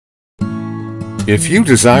If you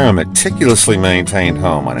desire a meticulously maintained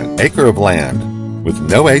home on an acre of land with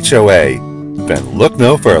no HOA, then look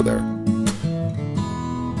no further.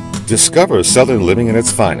 Discover Southern living at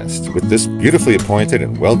its finest with this beautifully appointed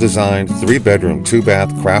and well-designed 3-bedroom,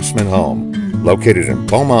 2-bath craftsman home located in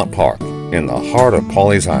Beaumont Park in the heart of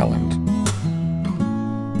Pawleys Island.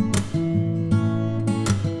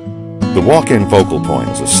 The walk-in focal point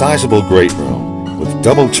is a sizable great room with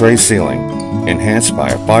double tray ceiling enhanced by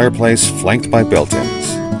a fireplace flanked by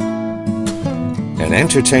built-ins. An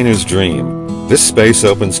entertainer's dream, this space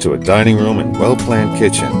opens to a dining room and well-planned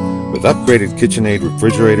kitchen with upgraded KitchenAid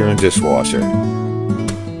refrigerator and dishwasher.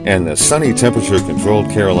 And the sunny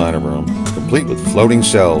temperature-controlled Carolina room, complete with floating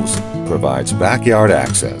shelves, provides backyard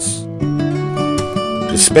access.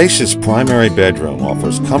 The spacious primary bedroom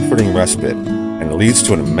offers comforting respite and leads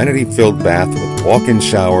to an amenity-filled bath with walk-in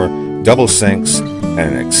shower, double sinks,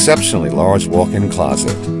 and an exceptionally large walk-in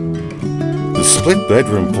closet. The split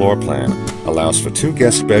bedroom floor plan allows for 2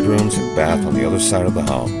 guest bedrooms and bath on the other side of the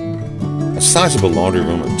home. A sizable laundry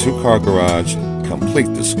room and 2-car garage complete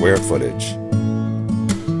the square footage.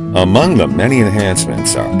 Among the many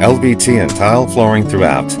enhancements are LVT and tile flooring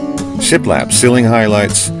throughout, shiplap ceiling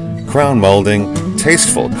highlights, crown molding,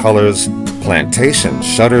 tasteful colors, plantation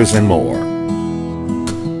shutters, and more.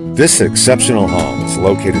 This exceptional home is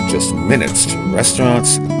located just minutes to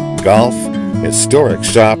restaurants, golf, historic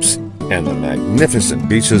shops, and the magnificent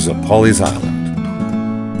beaches of Pawleys Island.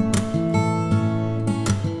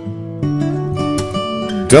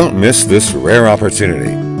 Don't miss this rare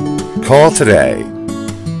opportunity. Call today